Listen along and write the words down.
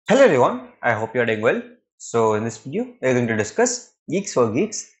Hello everyone, I hope you are doing well. So in this video, we are going to discuss Geeks for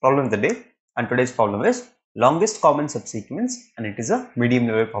Geeks problem of the day, and today's problem is longest common subsequence, and it is a medium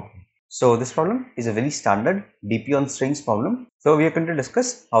level problem. So this problem is a very standard DP on strings problem. So we are going to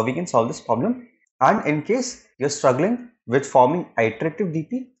discuss how we can solve this problem, and in case you are struggling with forming iterative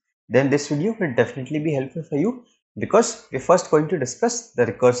DP, then this video will definitely be helpful for you, because we are first going to discuss the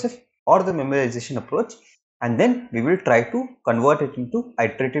recursive or the memorization approach, and then we will try to convert it into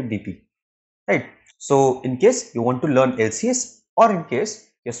iterative DP, right? So in case you want to learn LCS, or in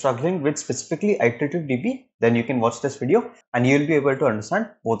case you're struggling with specifically iterative DP, then you can watch this video and you will be able to understand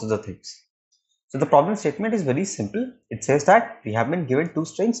both of the things. So the problem statement is very simple. It says that we have been given two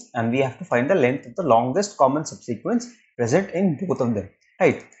strings and we have to find the length of the longest common subsequence present in both of them,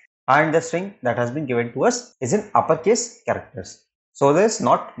 right? And the string that has been given to us is in uppercase characters. So there is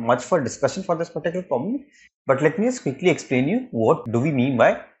not much for discussion for this particular problem, but let me just quickly explain you what do we mean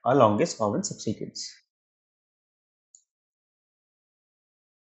by a longest common subsequence.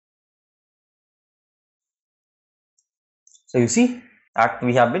 So you see that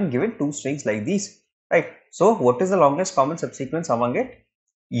we have been given two strings like these, right? So what is the longest common subsequence among it?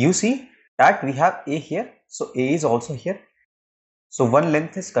 You see that we have A here, so A is also here. So one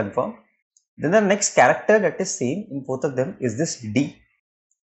length is confirmed. Then the next character that is same in both of them is this D,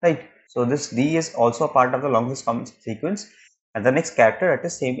 right? So this D is also a part of the longest common subsequence, and the next character that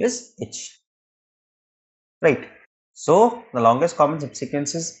is same is H, right? So the longest common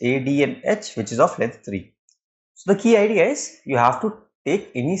subsequence is A, D and H, which is of length 3. So the key idea is you have to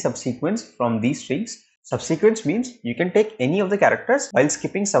take any subsequence from these strings. Subsequence means you can take any of the characters while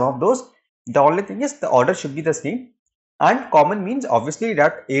skipping some of those. The only thing is the order should be the same, and common means obviously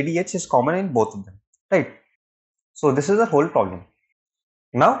that ADH is common in both of them, right? So this is the whole problem.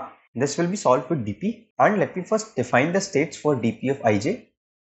 Now this will be solved with DP, and let me first define the states for DP of IJ.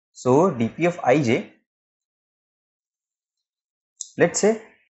 So DP of IJ, let's say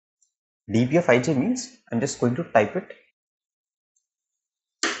DP of IJ means, I'm just going to type it.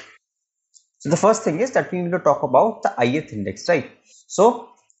 So the first thing is that we need to talk about the ith index, right? So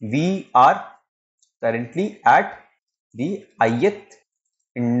we are currently at the ith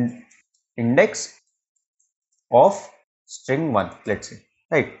index of string 1, let's say,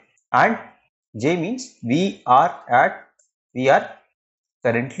 right? And J means we are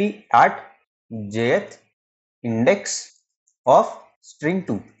currently at jth index of string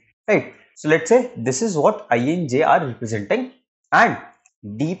 2, right? So let's say this is what I and J are representing, and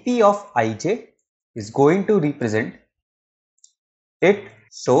DP of IJ is going to represent, it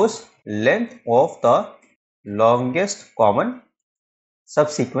shows length of the longest common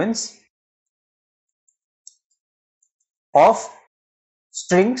subsequence of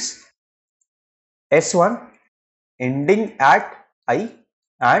strings S1 ending at I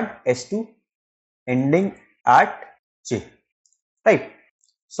and S2 ending at J, right?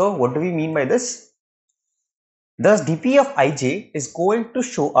 So what do we mean by this? Thus DP of IJ is going to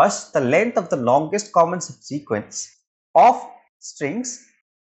show us the length of the longest common subsequence of strings.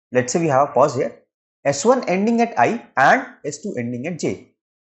 Let's say we have a pause here, S1 ending at I and S2 ending at J.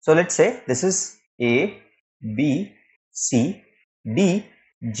 So let's say this is A, B, C, D,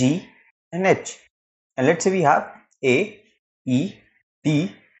 G and H, and let's say we have A, E,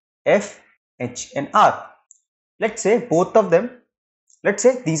 D, F, H and R. Let's say both of them, let's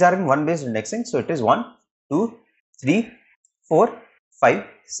say these are in one based indexing, so it is 1, 2, 3, 4, 5,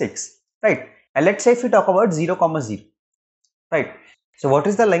 6, right? And let's say if we talk about 0, 0, right? So what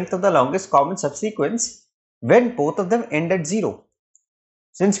is the length of the longest common subsequence when both of them end at 0?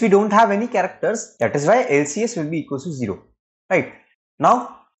 Since we don't have any characters, that is why LCS will be equal to 0, right?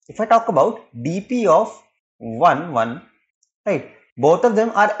 Now if I talk about DP of 1, 1, right? Both of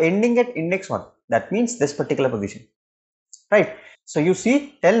them are ending at index 1. That means this particular position, right? So you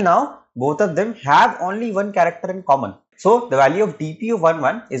see, till now both of them have only one character in common. So the value of DP of 1,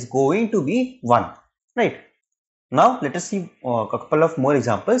 1 is going to be 1, right? Now let us see a couple of more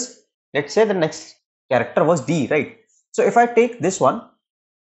examples. Let's say the next character was D, right? So if I take this one,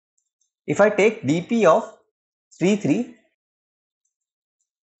 if I take DP of 3, 3,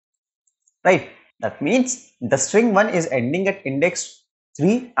 right? That means the string 1 is ending at index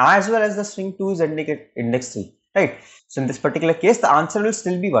 3 as well as the string 2 is ending at index 3, right? So in this particular case, the answer will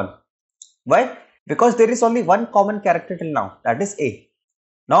still be 1. Why? Because there is only one common character till now, that is A.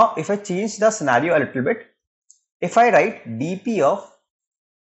 Now if I change the scenario a little bit, if I write DP of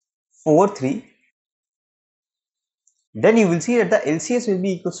 4, 3, then you will see that the LCS will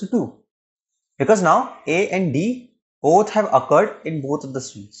be equal to 2, because now A and D both have occurred in both of the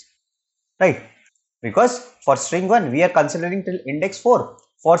strings, right? Because for string 1 we are considering till index 4.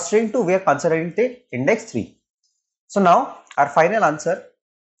 For string 2, we are considering the index 3. So now our final answer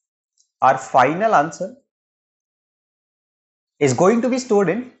is going to be stored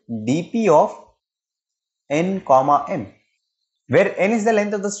in dp of n comma m, where n is the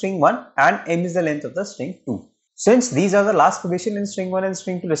length of the string 1 and m is the length of the string 2. Since these are the last position in string 1 and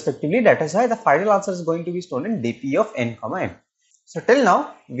string 2 respectively, that is why the final answer is going to be stored in dp of n comma m. So till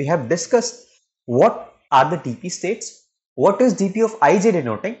now we have discussed what are the dp states, what is dp of ij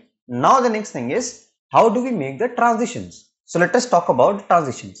denoting. Now the next thing is how do we make the transitions. So let us talk about the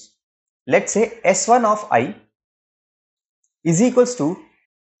transitions. Let's say s1 of I is equals to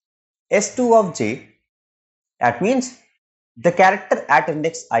s2 of j. That means the character at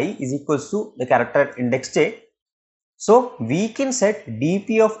index I is equals to the character at index j. So we can set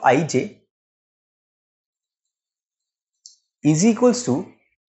dp of ij is equals to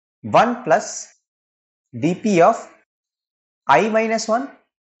 1 plus dp of I minus 1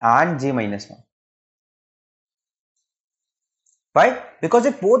 and j minus 1. Why? Because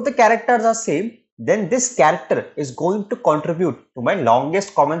if both the characters are same, then this character is going to contribute to my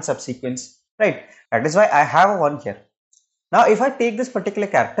longest common subsequence, right? That is why I have a 1 here. Now if I take this particular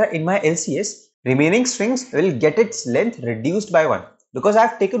character in my LCS, remaining strings will get its length reduced by 1 because I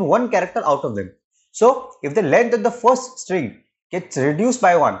have taken one character out of them. So if the length of the first string gets reduced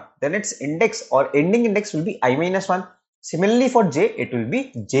by 1, then its index or ending index will be I minus 1. Similarly for j, it will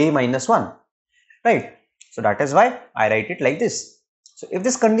be j minus 1, right? So that is why I write it like this. So if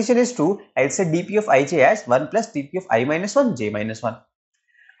this condition is true, I'll say dp of ij as 1 plus dp of I minus 1 j minus 1.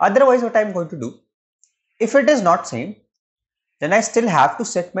 Otherwise what I am going to do, if it is not same, then I still have to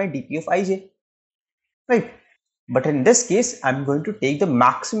set my dp of ij, right? But in this case, I am going to take the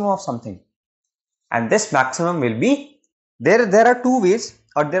maximum of something, and this maximum will be, there are two ways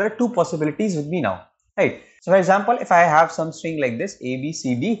or there are two possibilities with me now, right? So for example, if I have some string like this a, b,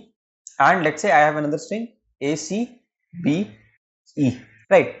 c, d, and let's say I have another string a, c, b, e,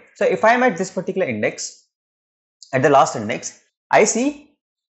 right? So if I am at this particular index, at the last index, I see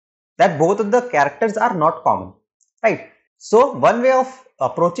that both of the characters are not common, right? So one way of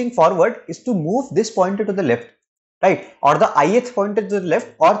approaching forward is to move this pointer to the left, right? Or the ith pointer to the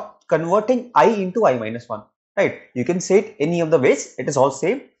left, or converting I into I minus 1, right? You can say it any of the ways, it is all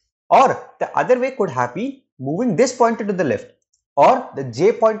same. Or the other way could have been moving this pointer to the left, or the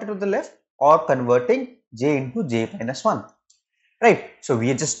j pointer to the left, or converting j into j minus 1, right? So we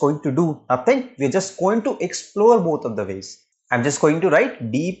are just going to do nothing, we are just going to explore both of the ways. I'm just going to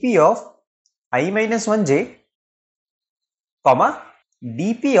write dp of I minus 1 j comma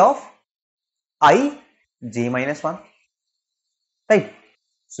dp of I j minus 1, right?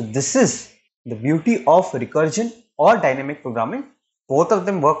 So this is the beauty of recursion or dynamic programming. Both of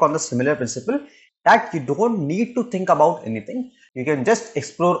them work on the similar principle that you don't need to think about anything. You can just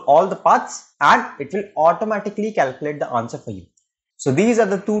explore all the paths and it will automatically calculate the answer for you. So these are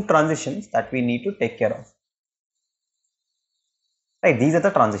the two transitions that we need to take care of, right? These are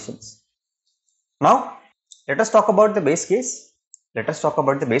the transitions. Now let us talk about the base case.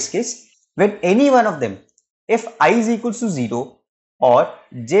 When any one of them, if I is equals to 0 or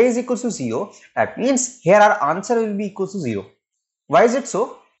j is equals to 0, that means here our answer will be equals to 0. Why is it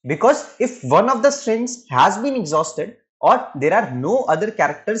so? Because if one of the strings has been exhausted or there are no other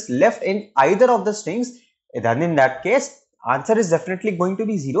characters left in either of the strings, then in that case answer is definitely going to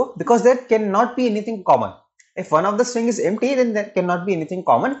be 0 because there cannot be anything common. If one of the string is empty, then there cannot be anything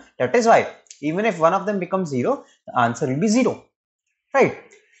common. That is why even if one of them becomes 0, the answer will be 0, right?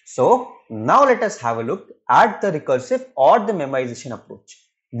 So now let us have a look at the recursive or the memorization approach.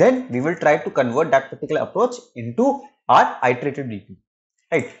 Then we will try to convert that particular approach into our iterative DP,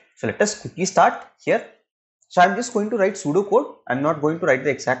 right? So let us quickly start here. So I am just going to write pseudo code. I am not going to write the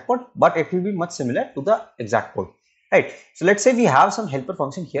exact code, but it will be much similar to the exact code, right? So let's say we have some helper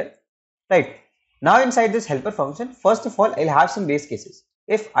function here, right? Now inside this helper function, first of all, I'll have some base cases.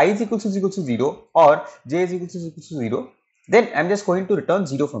 If I is equals to 0 or j is equals to 0, then I'm just going to return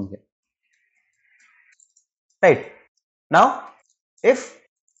 0 from here, right? Now if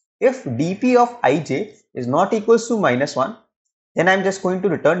dp of ij is not equals to minus 1, then I'm just going to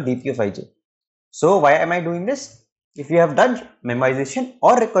return dp of ij. So why am I doing this? If you have done memorization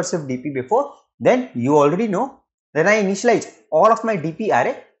or recursive dp before, then you already know that I initialize all of my dp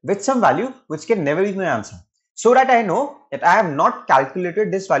array with some value which can never be my answer, so that I know that I have not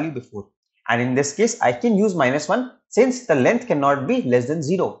calculated this value before, and in this case I can use minus 1 since the length cannot be less than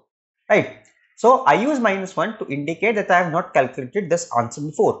 0, right? So I use minus 1 to indicate that I have not calculated this answer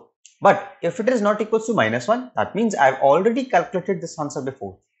before. But if it is not equals to minus 1, that means I have already calculated this answer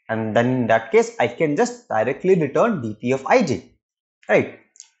before, and then in that case I can just directly return dp of ij, right?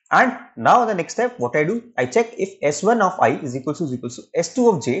 And now the next step, what I do, I check if S1 of I is equals to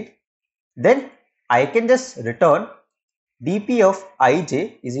S2 of j, then I can just return dp of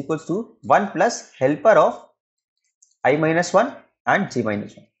ij is equals to 1 plus helper of I minus 1 and j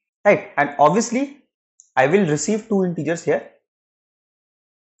minus 1, right? And obviously I will receive two integers here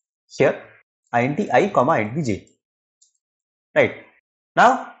int I comma int j, right?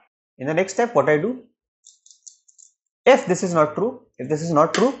 Now in the next step, what I do, if this is not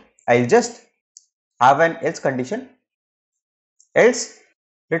true, I'll just have an else condition, else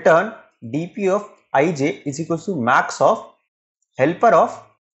return dp of ij is equals to max of helper of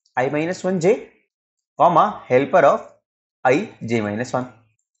I minus 1 j comma helper of I j minus 1,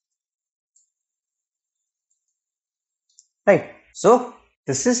 right? So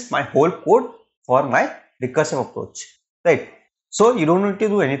this is my whole code for my recursive approach, right? So you don't need to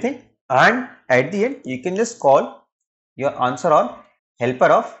do anything, and at the end you can just call your answer on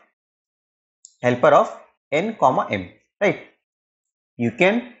helper of n comma m, right? You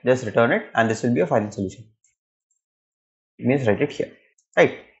can just return it and this will be a final solution. It means write it here,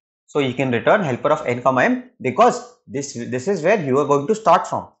 right? So you can return helper of n comma m because this is where you are going to start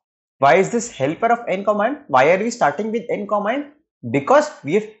from. Why is this helper of n comma m? Why are we starting with n comma m? Because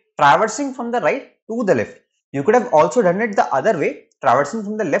we are traversing from the right to the left. You could have also done it the other way, traversing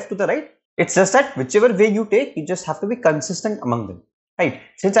from the left to the right. It's just that whichever way you take, you just have to be consistent among them, right?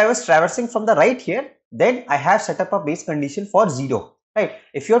 Since I was traversing from the right here, then I have set up a base condition for 0, right?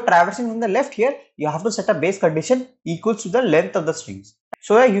 If you're traversing from the left here, you have to set a base condition equals to the length of the strings.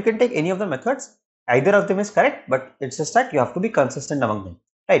 So yeah, you can take any of the methods, either of them is correct, but it's just that you have to be consistent among them,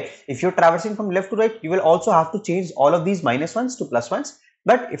 right? If you're traversing from left to right, you will also have to change all of these minus ones to plus ones,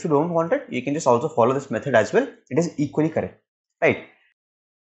 but if you don't want it, you can just also follow this method as well. It is equally correct, right?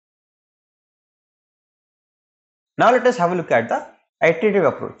 Now let us have a look at the iterative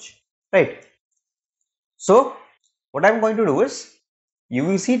approach, right? So what I'm going to do is, you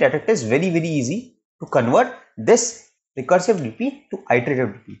will see that it is very easy to convert this recursive DP to iterative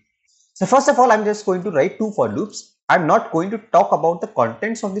DP. So first of all, I'm just going to write two for loops. I'm not going to talk about the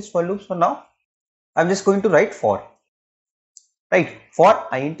contents of these for loops for now. I'm just going to write for, right? For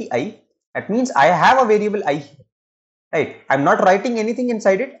int I, that means I have a variable I here, right? I'm not writing anything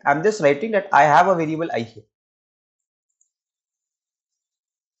inside it. I'm just writing that I have a variable I here,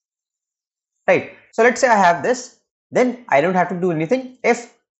 right? So let's say I have this, then I don't have to do anything.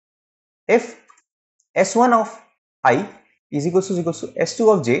 If S1 of I is equals to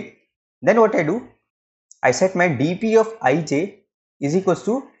S2 of j, then what I do, I set my dp of ij is equals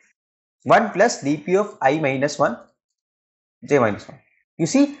to 1 plus dp of I minus 1 j minus 1. You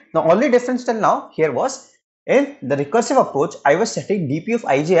see, the only difference till now here was, in the recursive approach, I was setting dp of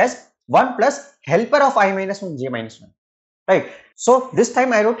ij as 1 plus helper of I minus 1 j minus 1, right? So this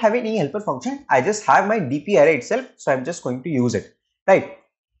time I don't have any helper function, I just have my dp array itself, so I'm just going to use it, right?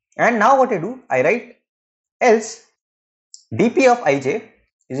 And now what I do, I write else dp of ij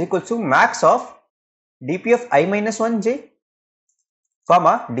is equal to max of dp of I minus 1 j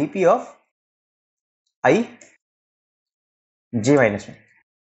comma dp of I j minus 1,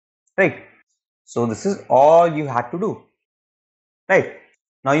 right? So this is all you had to do, right?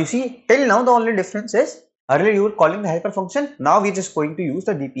 Now you see, till now the only difference is, earlier you were calling the helper function, now we're just going to use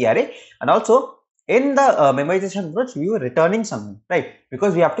the dp array, and also in the memorization approach we were returning something, right?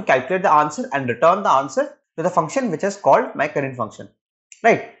 Because we have to calculate the answer and return the answer to the function which is called my current function,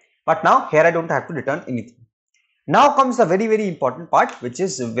 right? But now here I don't have to return anything. Now comes the very important part, which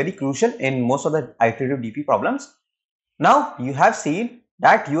is very crucial in most of the iterative DP problems. Now you have seen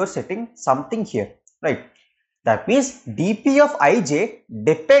that you are setting something here, right? That means dp of ij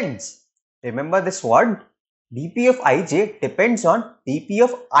depends, remember this word, dp of ij depends on dp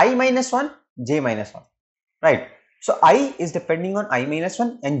of I minus 1 j minus 1, right? So I is depending on I minus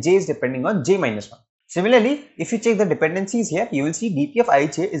 1 and j is depending on j minus 1. Similarly, if you check the dependencies here, you will see dp of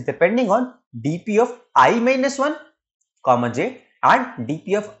ij is depending on dp of I minus 1 comma j and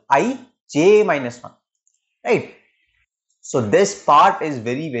dp of I j minus 1, right? So this part is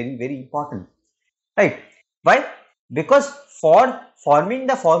very important, right? Why? Because for forming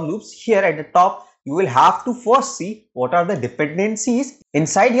the for loops here at the top, you will have to first see what are the dependencies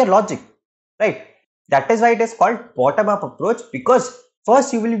inside your logic, right? That is why it is called bottom up approach, because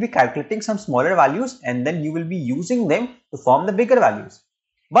first you will be calculating some smaller values and then you will be using them to form the bigger values.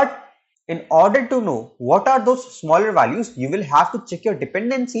 But in order to know what are those smaller values, you will have to check your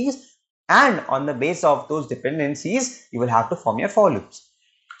dependencies, and on the base of those dependencies, you will have to form your for loops.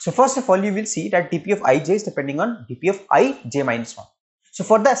 So first of all, you will see that dp of ij is depending on dp of I j minus 1. So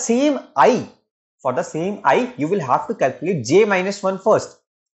for the same I, you will have to calculate j minus 1 first,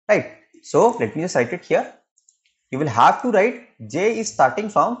 right? So let me just write it here. You will have to write j is starting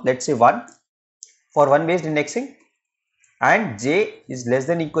from, let's say, 1 for 1 based indexing, and j is less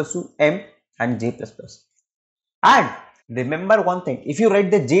than equals to m and j plus plus. And remember one thing, if you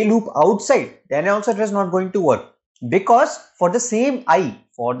write the j loop outside, then also it is not going to work, because for the same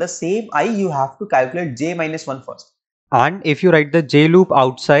I you have to calculate j minus 1 first. And if you write the j loop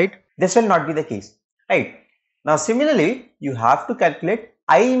outside, this will not be the case, right? Now similarly, you have to calculate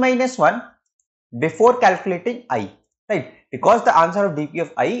I minus 1 before calculating I, right? Because the answer of dp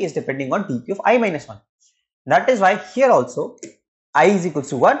of I is depending on dp of I minus 1. That is why here also I is equals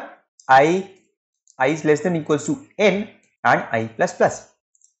to 1, I is less than equals to n, and I plus plus.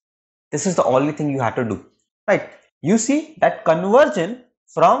 This is the only thing you have to do, right? You see that conversion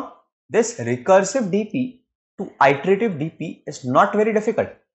from this recursive dp to iterative dp is not very difficult.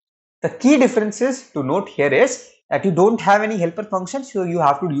 The key differences to note here is that you don't have any helper functions, so you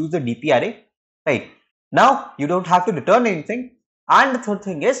have to use the dp array, right? Now you don't have to return anything, and the third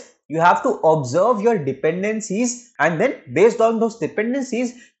thing is you have to observe your dependencies, and then based on those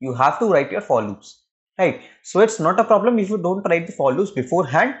dependencies you have to write your for loops, right? So it's not a problem if you don't write the for loops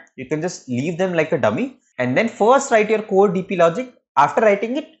beforehand. You can just leave them like a dummy and then first write your core dp logic. After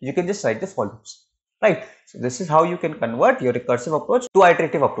writing it, you can just write the for loops, right? So this is how you can convert your recursive approach to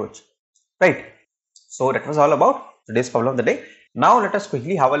iterative approach, right? So that was all about today's problem of the day. Now let us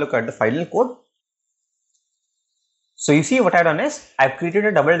quickly have a look at the final code. So you see what I've done is I've created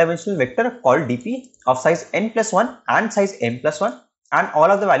a double dimensional vector called dp of size n plus 1 and size m plus 1, and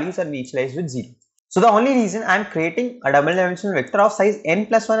all of the values are initialized with 0. So the only reason I'm creating a double dimensional vector of size n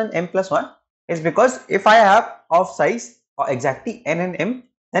plus 1 and m plus 1 is because if I have of size exactly n and m,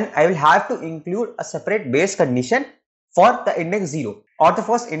 then I will have to include a separate base condition for the index 0 or the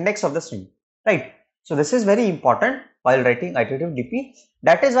first index of the string, right? So this is very important while writing iterative dp.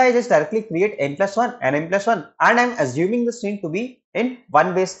 That is why I just directly create n plus 1 and m plus 1, and I'm assuming the string to be in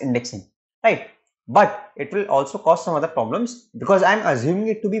 1 based indexing, right? But it will also cause some other problems because I'm assuming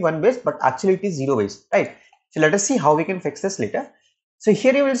it to be 1 based, but actually it is 0 based, right? So let us see how we can fix this later. So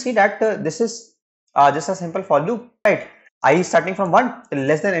here you will see that this is just a simple for loop, right? I starting from 1 till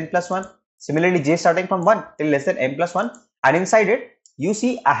less than n plus 1. Similarly, j starting from 1 till less than m plus 1, and inside it you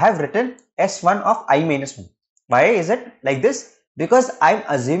see I have written s1 of I minus 1. Why is it like this? Because I'm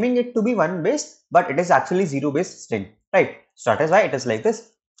assuming it to be 1 based, but it is actually 0 based string, right? So that is why it is like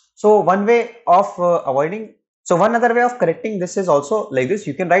this. So one way of one other way of correcting this is also like this.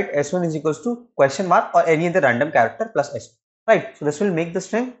 You can write s1 is equals to question mark or any other random character plus s1, right? So this will make the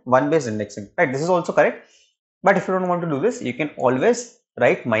string 1 based indexing, right? This is also correct. But if you don't want to do this, you can always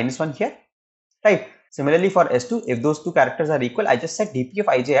write minus 1 here, right? Similarly for s2, if those two characters are equal, I just set dp of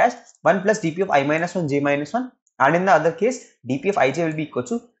ij as 1 plus dp of I minus 1 j minus 1, and in the other case dp of ij will be equal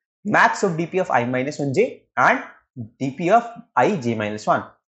to max of dp of I minus 1 j and dp of I j minus 1,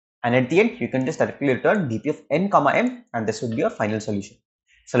 and at the end you can just directly return dp of n comma m, and this would be your final solution.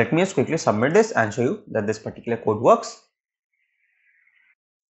 So let me just quickly submit this and show you that this particular code works.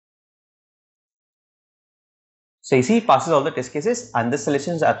 So you see it passes all the test cases and this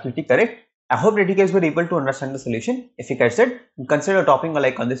solution is absolutely correct. I hope that you guys were able to understand the solution. If you guys did, consider dropping a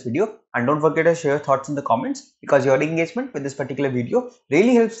like on this video, and don't forget to share your thoughts in the comments, because your engagement with this particular video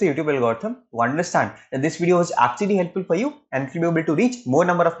really helps the YouTube algorithm to understand that this video was actually helpful for you, and it will be able to reach more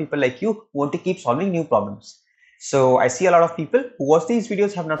number of people like you who want to keep solving new problems. So I see a lot of people who watch these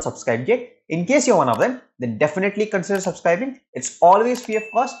videos have not subscribed yet. In case you're one of them, then definitely consider subscribing. It's always free of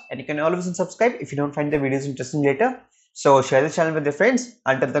cost, and you can always unsubscribe if you don't find the videos interesting later. So share the channel with your friends.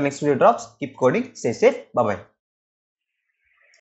 Until the next video drops, keep coding, stay safe, bye bye.